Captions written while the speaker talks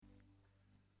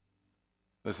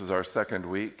This is our second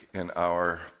week in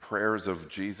our Prayers of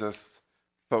Jesus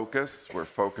focus. We're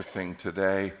focusing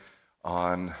today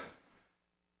on,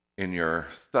 in your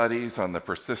studies, on the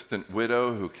persistent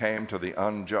widow who came to the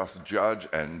unjust judge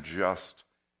and just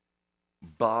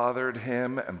bothered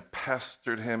him and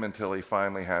pestered him until he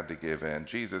finally had to give in.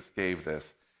 Jesus gave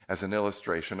this as an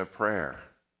illustration of prayer,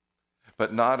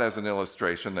 but not as an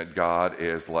illustration that God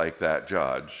is like that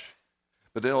judge,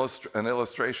 but an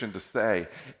illustration to say,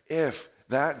 if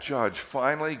that judge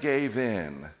finally gave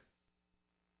in,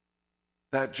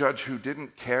 that judge who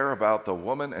didn't care about the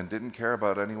woman and didn't care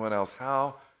about anyone else,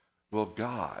 how will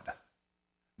God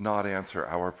not answer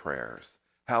our prayers?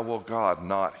 How will God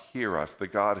not hear us, the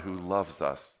God who loves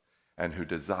us and who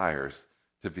desires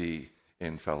to be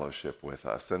in fellowship with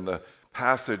us? And the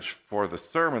passage for the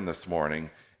sermon this morning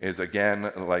is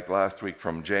again, like last week,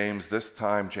 from James, this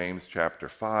time James chapter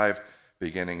 5,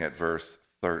 beginning at verse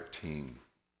 13.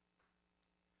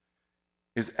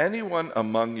 Is anyone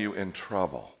among you in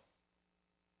trouble?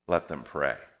 Let them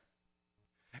pray.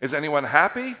 Is anyone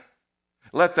happy?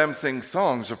 Let them sing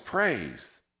songs of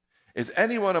praise. Is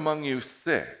anyone among you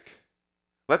sick?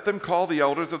 Let them call the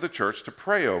elders of the church to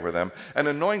pray over them and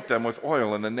anoint them with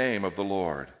oil in the name of the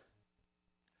Lord.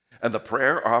 And the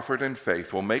prayer offered in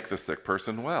faith will make the sick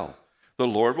person well. The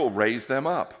Lord will raise them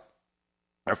up.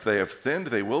 If they have sinned,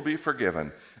 they will be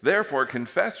forgiven. Therefore,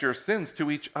 confess your sins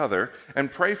to each other and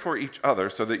pray for each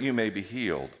other so that you may be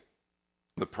healed.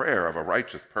 The prayer of a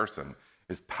righteous person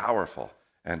is powerful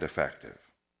and effective.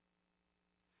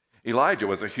 Elijah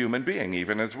was a human being,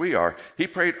 even as we are. He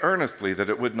prayed earnestly that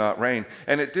it would not rain,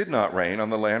 and it did not rain on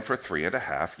the land for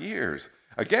 3.5 years.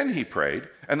 Again he prayed,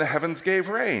 and the heavens gave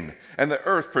rain, and the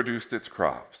earth produced its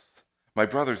crops. My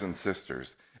brothers and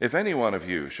sisters, if any one of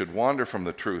you should wander from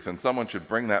the truth and someone should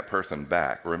bring that person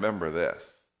back, remember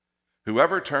this: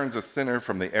 whoever turns a sinner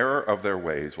from the error of their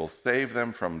ways will save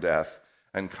them from death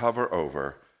and cover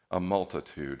over a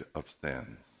multitude of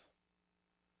sins.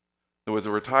 There was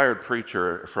a retired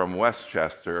preacher from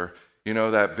Westchester, you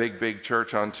know, that big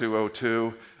church on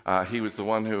 202. He was the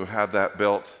one who had that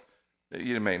built.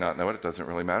 You may not know it. It doesn't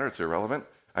really matter. It's irrelevant,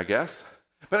 I guess.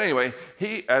 But anyway,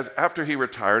 after he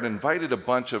retired, invited a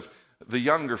bunch of the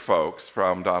younger folks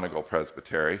from Donegal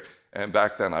Presbytery, and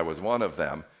back then I was one of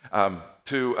them,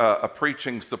 to a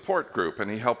preaching support group, and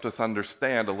he helped us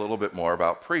understand a little bit more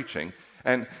about preaching.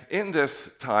 And in this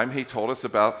time, he told us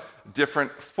about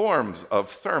different forms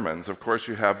of sermons. Of course,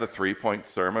 you have the 3-point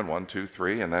sermon, 1, 2,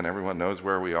 3, and then everyone knows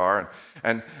where we are.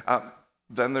 And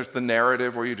then there's the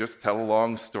narrative where you just tell a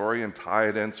long story and tie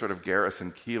it in sort of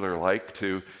Garrison Keillor-like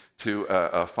to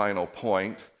a final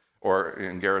point, or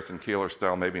in Garrison Keillor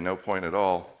style, maybe no point at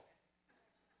all.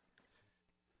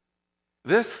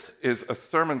 This is a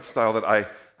sermon style that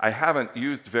I haven't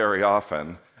used very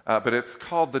often, but it's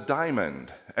called the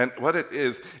diamond. And what it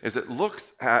is it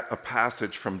looks at a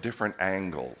passage from different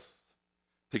angles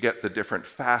to get the different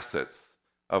facets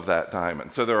of that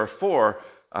diamond. So there are 4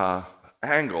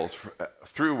 angles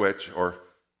through which, or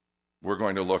we're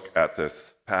going to look at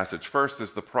this passage. First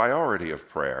is the priority of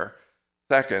prayer.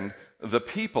 Second, the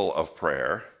people of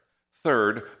prayer.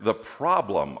 Third, the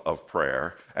problem of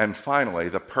prayer. And finally,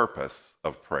 the purpose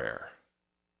of prayer.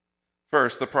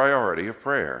 First, the priority of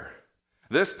prayer.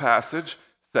 This passage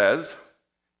says,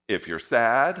 if you're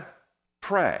sad,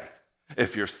 pray.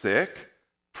 If you're sick,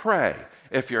 pray.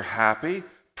 If you're happy,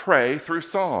 pray through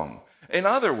song. In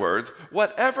other words,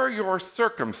 whatever your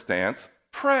circumstance,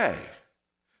 pray.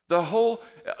 The whole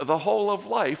of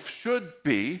life should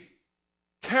be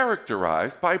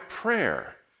characterized by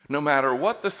prayer. No matter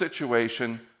what the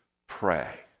situation, pray.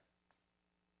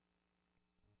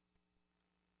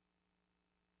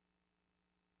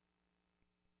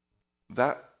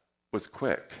 That was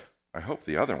quick. I hope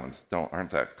the other ones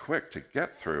aren't that quick to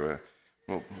get through.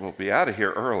 We'll be out of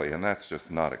here early, and that's just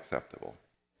not acceptable.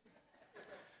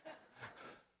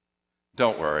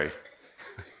 Don't worry.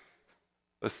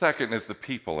 The second is the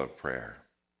people of prayer.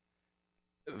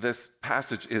 This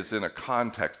passage is in a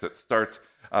context that starts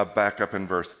back up in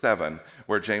verse 7,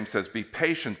 where James says, "Be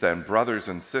patient then, brothers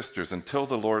and sisters, until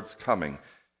the Lord's coming.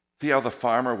 See how the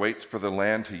farmer waits for the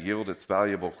land to yield its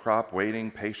valuable crop,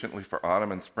 waiting patiently for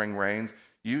autumn and spring rains.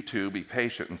 You too, be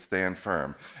patient and stand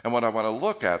firm." And what I want to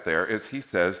look at there is he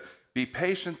says, "Be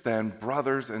patient then,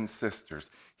 brothers and sisters."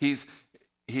 He's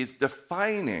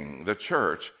defining the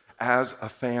church as a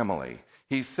family.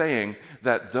 He's saying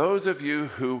that those of you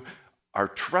who are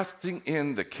trusting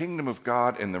in the kingdom of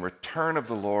God and the return of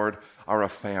the Lord are a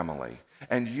family.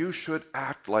 And you should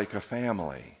act like a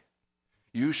family.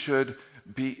 You should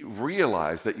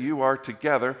realize that you are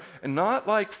together, and not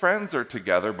like friends are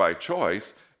together by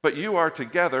choice, but you are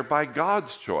together by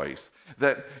God's choice,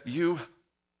 that you,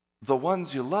 the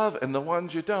ones you love and the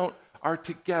ones you don't, are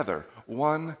together,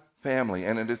 one family.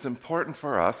 And it is important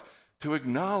for us to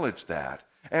acknowledge that.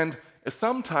 And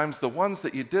sometimes the ones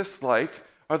that you dislike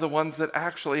are the ones that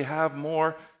actually have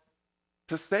more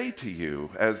to say to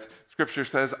you. As Scripture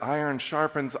says, iron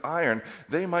sharpens iron.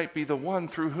 They might be the one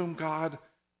through whom God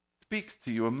speaks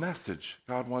to you, a message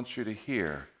God wants you to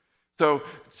hear. So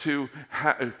to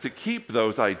keep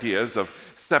those ideas of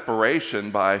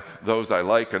separation by those I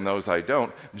like and those I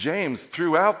don't, James,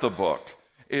 throughout the book,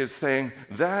 is saying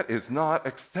that is not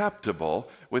acceptable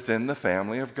within the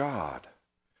family of God.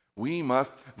 We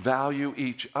must value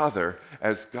each other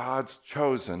as God's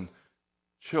chosen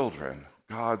children,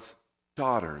 God's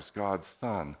daughters, God's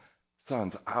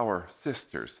sons, our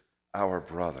sisters, our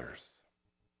brothers.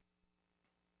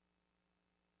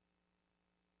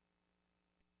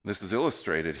 This is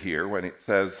illustrated here when it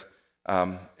says,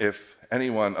 if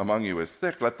anyone among you is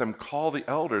sick, let them call the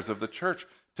elders of the church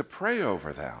to pray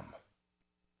over them.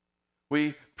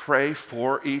 We pray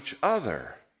for each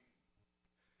other.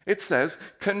 It says,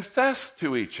 confess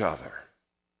to each other.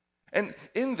 And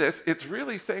in this, it's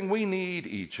really saying we need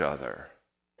each other.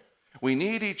 We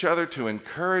need each other to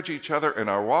encourage each other in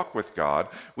our walk with God.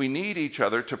 We need each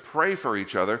other to pray for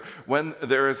each other when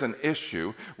there is an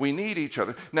issue. We need each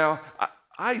other. Now,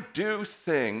 I do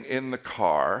sing in the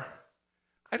car.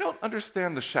 I don't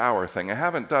understand the shower thing. I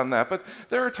haven't done that, but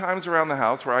there are times around the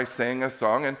house where I sing a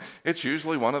song, and it's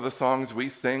usually one of the songs we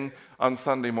sing on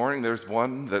Sunday morning. There's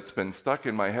one that's been stuck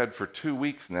in my head for 2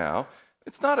 weeks now.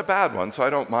 It's not a bad one, so I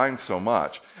don't mind so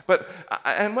much.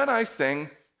 And when I sing,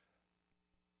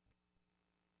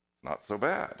 it's not so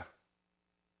bad,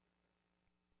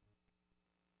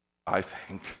 I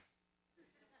think.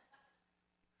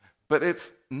 But it's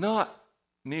not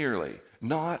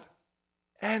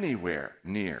anywhere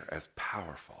near as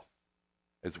powerful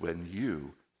as when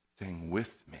you sing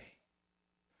with me.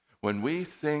 When we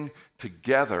sing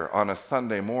together on a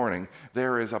Sunday morning,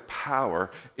 there is a power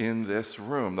in this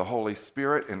room. The Holy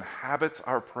Spirit inhabits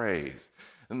our praise,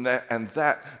 and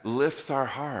that lifts our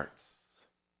hearts.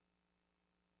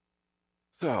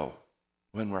 So,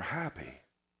 when we're happy,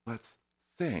 let's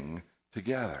sing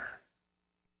together.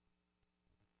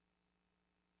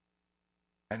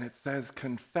 And it says,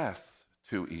 confess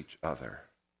to each other.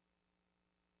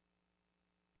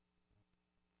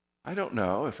 I don't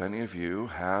know if any of you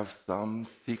have some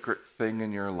secret thing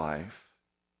in your life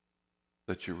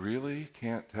that you really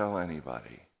can't tell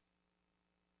anybody.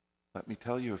 Let me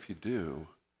tell you, if you do,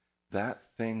 that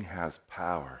thing has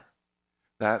power.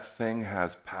 That thing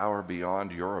has power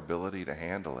beyond your ability to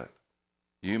handle it.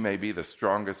 You may be the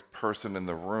strongest person in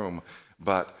the room,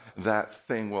 but that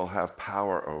thing will have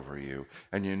power over you.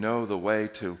 And you know the way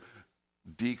to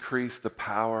decrease the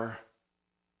power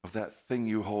of that thing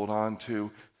you hold on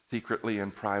to secretly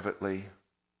and privately?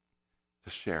 To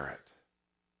share it.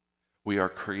 We are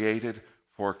created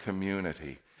for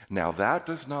community. Now, that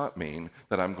does not mean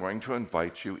that I'm going to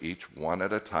invite you each one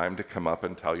at a time to come up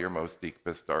and tell your most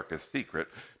deepest, darkest secret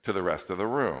to the rest of the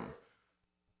room.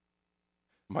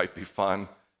 Might be fun.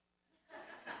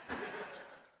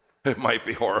 It might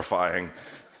be horrifying.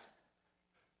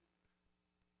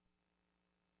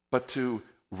 But to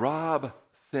rob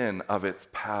sin of its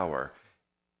power,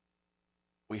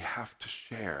 we have to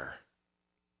share.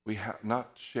 We have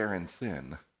not share in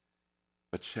sin,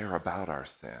 but share about our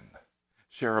sin.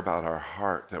 Share about our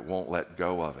heart that won't let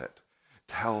go of it.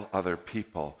 Tell other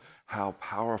people how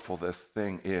powerful this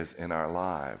thing is in our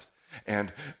lives.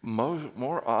 And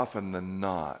more often than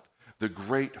not, the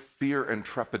great fear and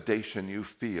trepidation you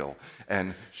feel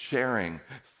and sharing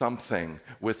something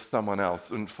with someone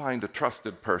else, and find a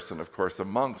trusted person, of course,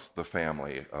 amongst the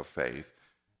family of faith.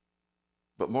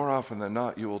 But more often than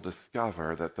not, you will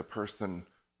discover that the person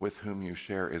with whom you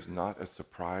share is not as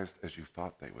surprised as you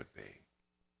thought they would be,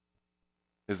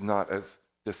 is not as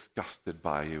disgusted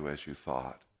by you as you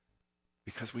thought,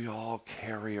 because we all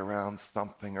carry around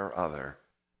something or other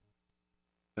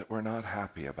that we're not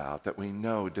happy about, that we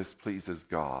know displeases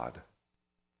God.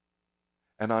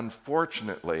 And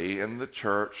unfortunately, in the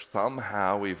church,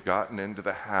 somehow we've gotten into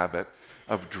the habit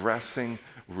of dressing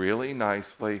really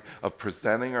nicely, of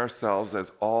presenting ourselves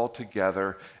as all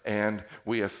together, and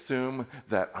we assume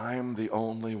that I'm the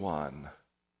only one.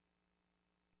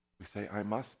 We say, I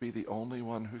must be the only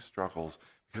one who struggles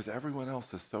because everyone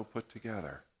else is so put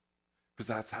together. Because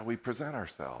that's how we present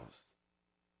ourselves.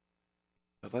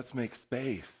 But let's make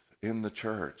space in the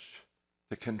church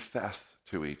to confess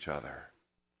to each other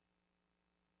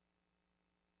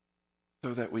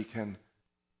so that we can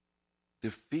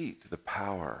defeat the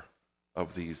power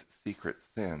of these secret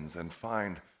sins and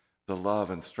find the love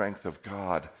and strength of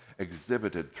God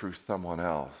exhibited through someone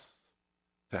else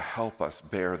to help us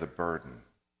bear the burden.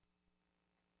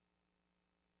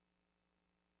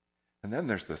 And then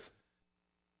there's this,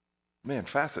 man,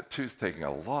 Facet 2 is taking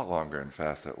a lot longer than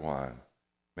Facet 1.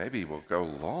 Maybe we'll go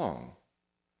long.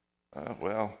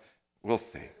 Well, we'll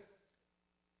see.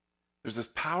 There's this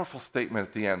powerful statement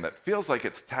at the end that feels like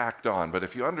it's tacked on, but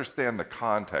if you understand the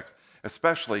context,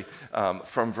 especially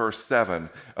from verse 7,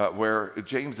 where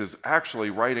James is actually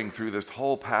writing through this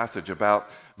whole passage about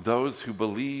those who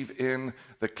believe in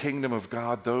the kingdom of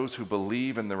God, those who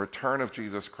believe in the return of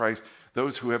Jesus Christ,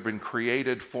 those who have been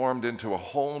created, formed into a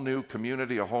whole new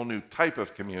community, a whole new type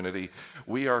of community.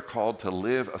 We are called to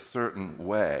live a certain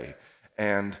way,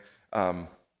 and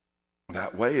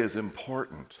that way is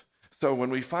important. So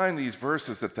when we find these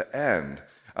verses at the end,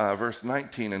 verse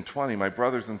 19 and 20, my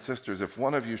brothers and sisters, if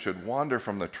one of you should wander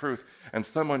from the truth and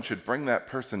someone should bring that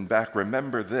person back,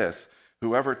 remember this,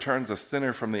 whoever turns a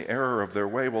sinner from the error of their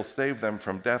way will save them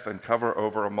from death and cover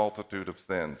over a multitude of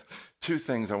sins. Two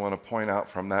things I want to point out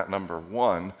from that. Number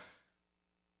one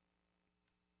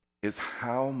is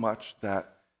how much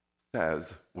that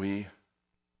says we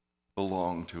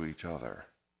belong to each other.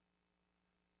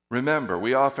 Remember,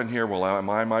 we often hear, well, am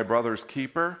I my brother's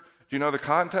keeper? Do you know the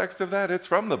context of that? It's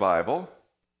from the Bible.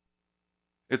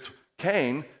 It's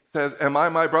Cain says, am I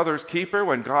my brother's keeper?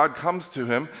 When God comes to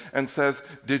him and says,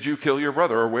 did you kill your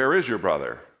brother? Or where is your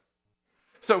brother?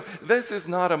 So this is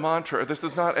not a mantra. This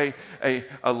is not a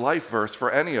life verse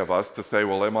for any of us to say,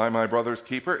 well, am I my brother's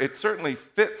keeper? It certainly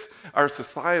fits our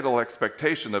societal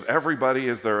expectation of everybody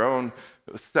is their own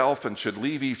self and should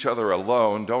leave each other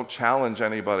alone. Don't challenge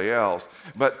anybody else.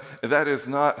 But that is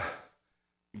not,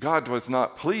 God was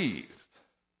not pleased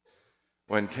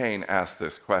when Cain asked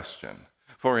this question.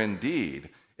 For indeed,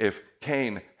 if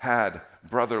Cain had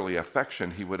brotherly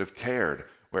affection, he would have cared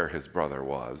where his brother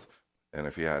was. And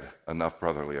if he had enough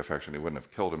brotherly affection, he wouldn't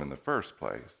have killed him in the first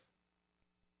place.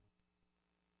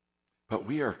 But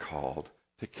we are called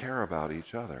to care about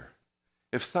each other.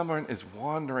 If someone is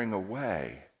wandering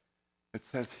away, it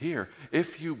says here,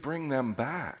 if you bring them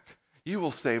back, you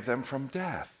will save them from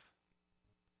death.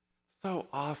 So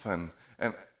often,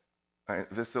 and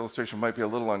this illustration might be a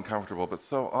little uncomfortable, but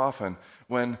so often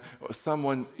when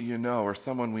someone you know or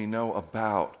someone we know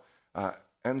about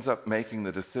ends up making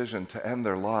the decision to end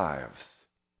their lives,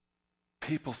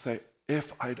 people say,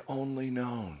 if I'd only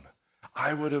known,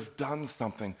 I would have done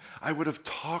something. I would have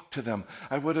talked to them.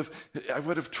 I would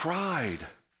have tried.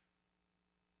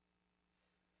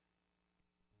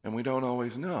 And we don't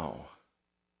always know.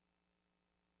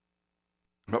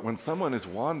 But when someone is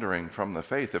wandering from the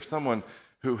faith, if someone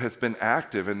who has been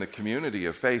active in the community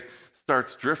of faith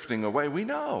starts drifting away, we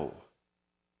know.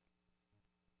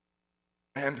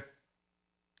 And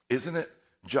isn't it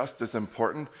just as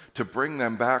important to bring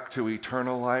them back to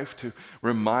eternal life, to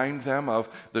remind them of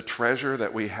the treasure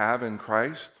that we have in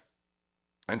Christ,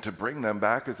 and to bring them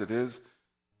back as it is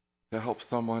to help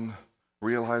someone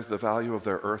realize the value of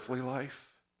their earthly life?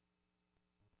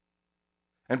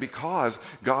 And because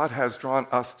God has drawn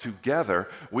us together,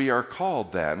 we are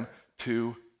called then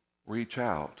to reach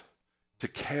out, to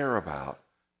care about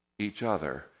each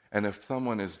other, and if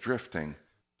someone is drifting,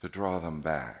 to draw them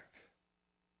back.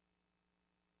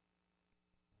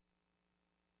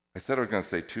 I said I was going to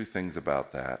say two things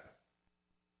about that.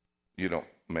 You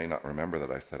may not remember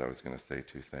that I said I was going to say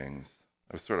two things.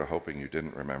 I was sort of hoping you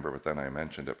didn't remember, but then I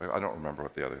mentioned it, but I don't remember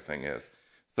what the other thing is.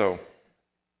 So,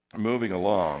 moving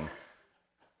along,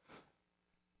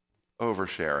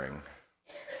 oversharing.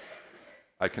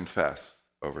 I confess,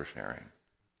 oversharing.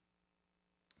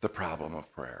 The problem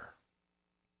of prayer.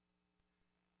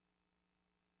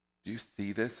 Do you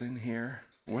see this in here?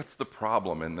 What's the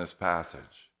problem in this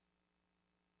passage?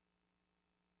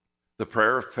 The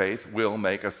prayer of faith will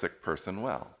make a sick person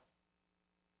well.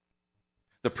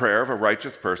 The prayer of a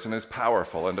righteous person is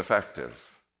powerful and effective.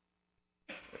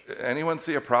 Anyone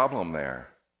see a problem there?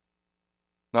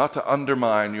 Not to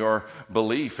undermine your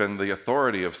belief in the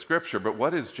authority of Scripture, but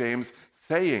what is James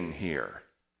saying here?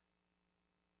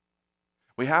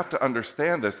 We have to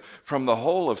understand this from the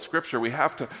whole of Scripture. We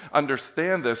have to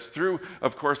understand this through,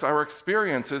 of course, our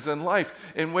experiences in life,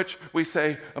 in which we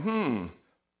say,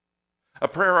 a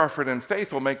prayer offered in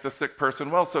faith will make the sick person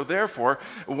well. So therefore,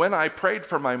 when I prayed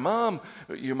for my mom,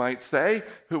 you might say,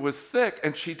 who was sick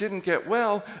and she didn't get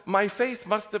well, my faith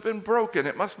must have been broken.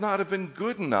 It must not have been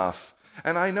good enough.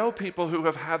 And I know people who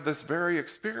have had this very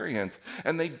experience,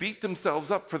 and they beat themselves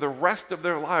up for the rest of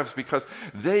their lives because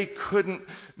they couldn't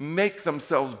make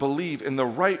themselves believe in the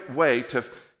right way to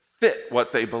fit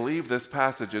what they believe this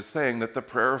passage is saying, that the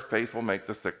prayer of faith will make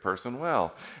the sick person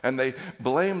well. And they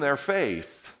blame their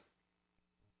faith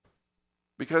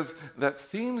because that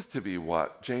seems to be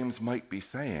what James might be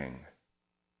saying.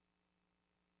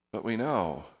 But we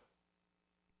know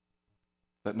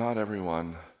that not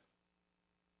everyone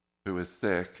who is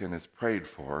sick and is prayed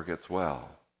for gets well.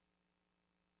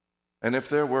 And if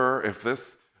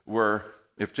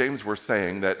James were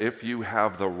saying that if you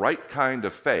have the right kind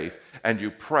of faith and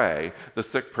you pray, the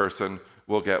sick person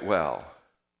will get well.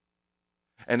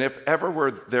 And if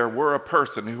there were a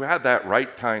person who had that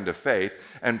right kind of faith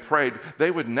and prayed,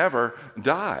 they would never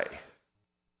die.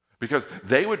 Because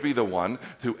they would be the one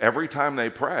who every time they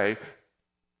pray,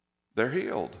 they're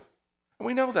healed. And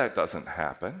we know that doesn't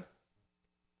happen.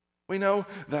 We know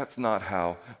that's not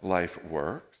how life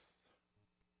works.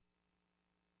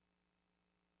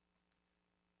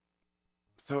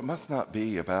 So it must not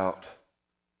be about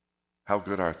how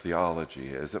good our theology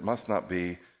is. It must not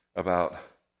be about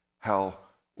how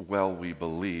well we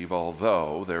believe,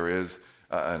 although there is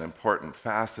an important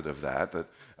facet of that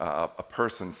a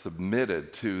person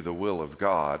submitted to the will of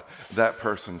God, that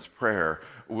person's prayer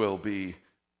will be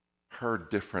heard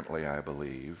differently, I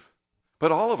believe.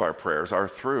 But all of our prayers are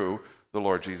through the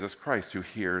Lord Jesus Christ, who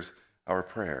hears our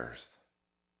prayers.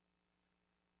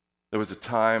 There was a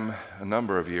time a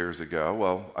number of years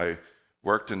ago, I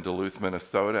worked in Duluth,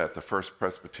 Minnesota at the First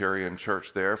Presbyterian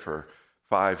Church there for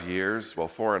 5 years,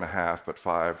 4.5, but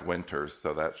 5 winters,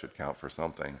 so that should count for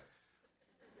something.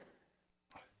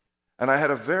 And I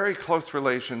had a very close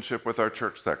relationship with our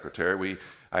church secretary.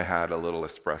 I had a little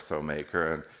espresso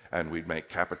maker, and we'd make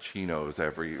cappuccinos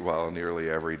nearly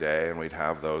every day, and we'd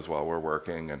have those while we're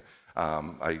working. And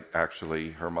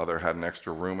her mother had an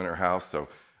extra room in her house, so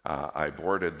I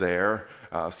boarded there.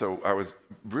 So I was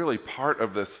really part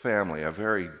of this family, a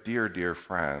very dear, dear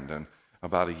friend. And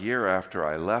about a year after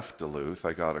I left Duluth,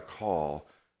 I got a call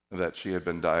that she had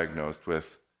been diagnosed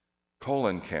with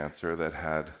colon cancer that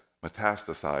had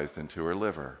metastasized into her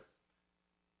liver.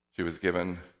 She was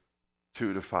given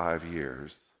 2 to 5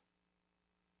 years.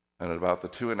 And at about the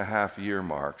 2.5-year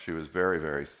mark, she was very,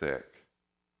 very sick.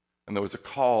 And there was a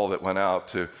call that went out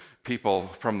to people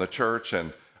from the church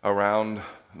and around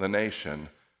the nation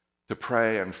to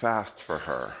pray and fast for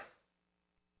her.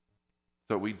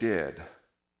 So we did.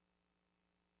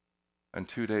 And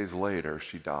 2 days later,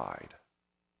 she died.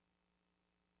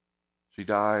 She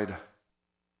died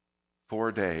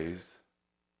 4 days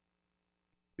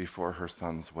before her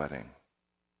son's wedding.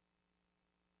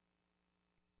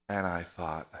 And I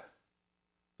thought,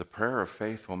 the prayer of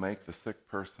faith will make the sick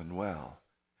person well.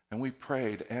 And we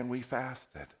prayed and we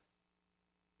fasted.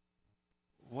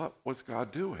 What was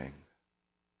God doing?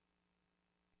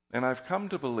 And I've come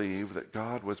to believe that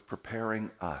God was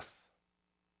preparing us.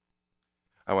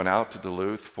 I went out to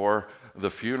Duluth for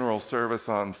the funeral service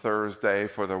on Thursday,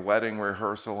 for the wedding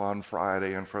rehearsal on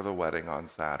Friday, and for the wedding on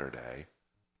Saturday.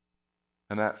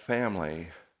 And that family,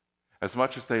 as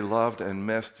much as they loved and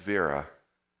missed Vera,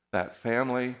 that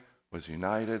family was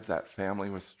united, that family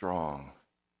was strong.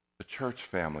 The church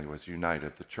family was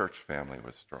united, the church family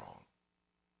was strong.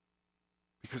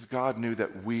 Because God knew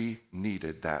that we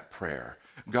needed that prayer.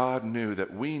 God knew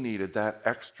that we needed that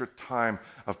extra time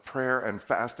of prayer and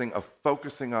fasting, of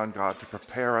focusing on God to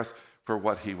prepare us for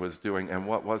what he was doing. And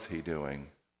what was he doing?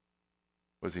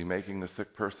 Was he making the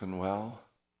sick person well?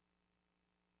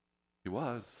 He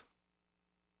was.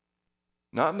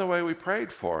 Not in the way we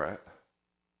prayed for it,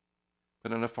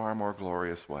 but in a far more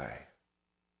glorious way.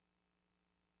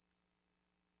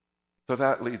 So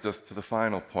that leads us to the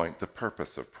final point, the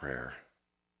purpose of prayer.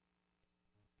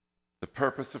 The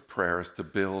purpose of prayer is to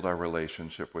build our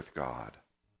relationship with God.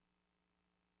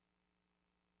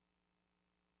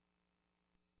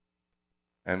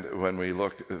 And when we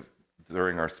look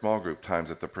during our small group times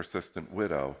at the persistent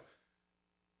widow,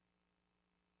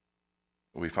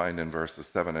 we find in verses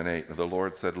 7 and 8, the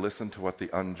Lord said, "Listen to what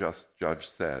the unjust judge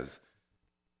says,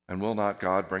 and will not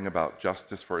God bring about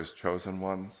justice for his chosen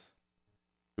ones,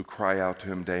 who cry out to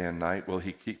him day and night? Will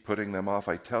he keep putting them off?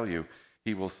 I tell you,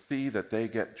 he will see that they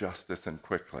get justice and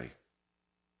quickly."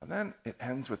 And then it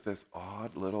ends with this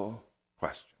odd little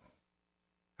question.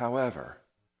 "However,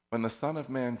 when the Son of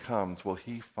Man comes, will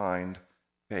he find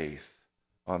faith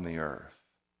on the earth?"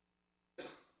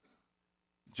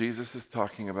 Jesus is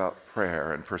talking about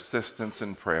prayer and persistence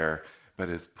in prayer, but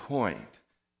his point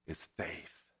is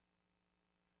faith.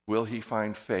 Will he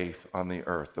find faith on the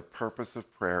earth? The purpose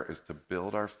of prayer is to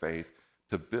build our faith,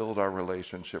 to build our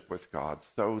relationship with God,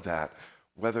 so that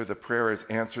whether the prayer is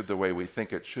answered the way we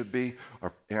think it should be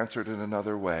or answered in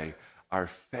another way, our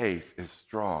faith is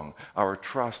strong. Our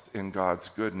trust in God's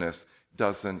goodness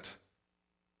doesn't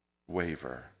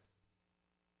waver.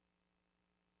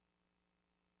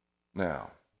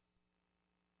 Now,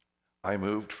 I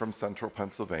moved from central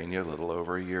Pennsylvania a little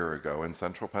over a year ago. In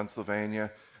central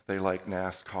Pennsylvania, they like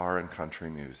NASCAR and country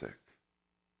music.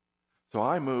 So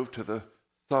I moved to the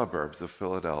suburbs of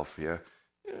Philadelphia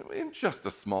in just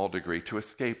a small degree to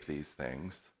escape these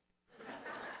things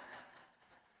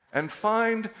and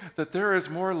find that there is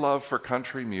more love for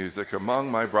country music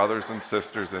among my brothers and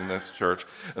sisters in this church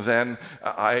than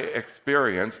I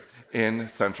experienced in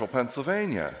central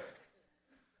Pennsylvania.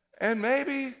 And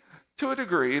maybe, to a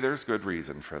degree, there's good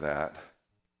reason for that.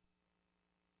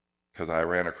 Because I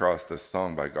ran across this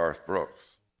song by Garth Brooks.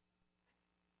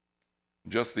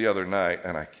 Just the other night,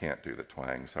 and I can't do the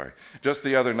twang, sorry. Just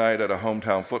the other night at a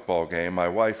hometown football game, my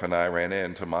wife and I ran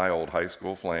into my old high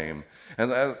school flame.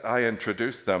 And as I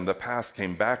introduced them, the past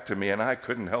came back to me, and I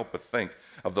couldn't help but think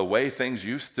of the way things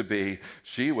used to be.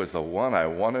 She was the one I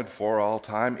wanted for all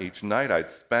time. Each night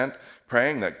I'd spent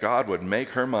praying that God would make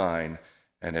her mine.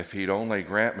 And if he'd only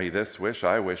grant me this wish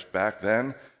I wished back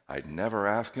then, I'd never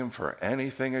ask him for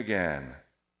anything again.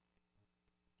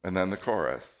 And then the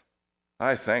chorus.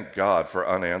 I thank God for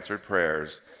unanswered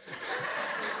prayers.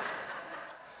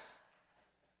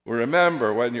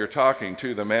 Remember, when you're talking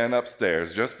to the man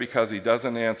upstairs, just because he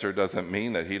doesn't answer doesn't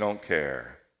mean that he don't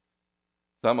care.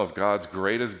 Some of God's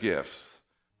greatest gifts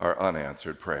are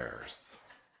unanswered prayers.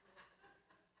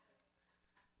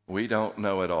 We don't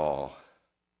know it all.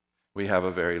 We have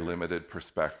a very limited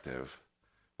perspective,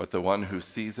 but the one who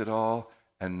sees it all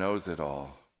and knows it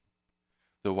all,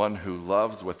 the one who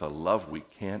loves with a love we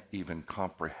can't even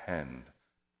comprehend,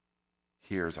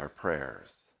 hears our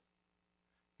prayers.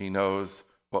 He knows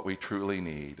what we truly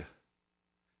need,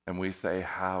 and we say,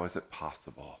 how is it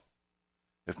possible,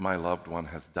 if my loved one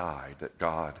has died, that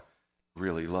God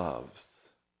really loves?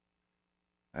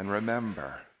 And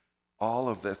remember, all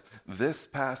of this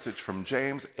passage from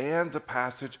James and the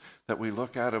passage that we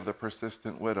look at of the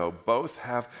persistent widow, both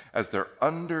have as their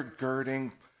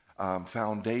undergirding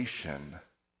foundation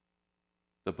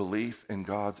the belief in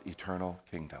God's eternal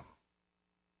kingdom.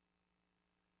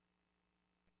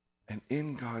 And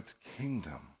in God's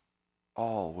kingdom,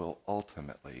 all will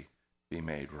ultimately be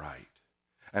made right.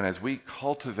 And as we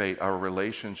cultivate our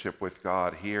relationship with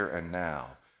God here and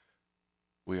now,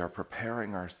 we are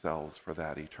preparing ourselves for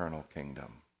that eternal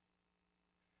kingdom.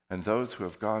 And those who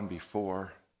have gone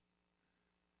before,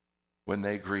 when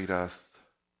they greet us,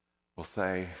 will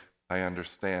say, I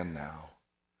understand now.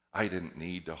 I didn't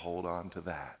need to hold on to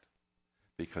that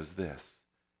because this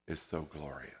is so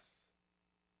glorious.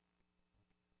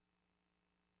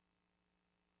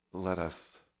 Let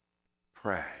us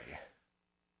pray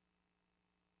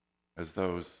as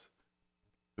those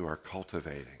who are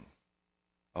cultivating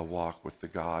a walk with the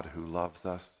God who loves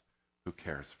us, who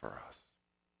cares for us.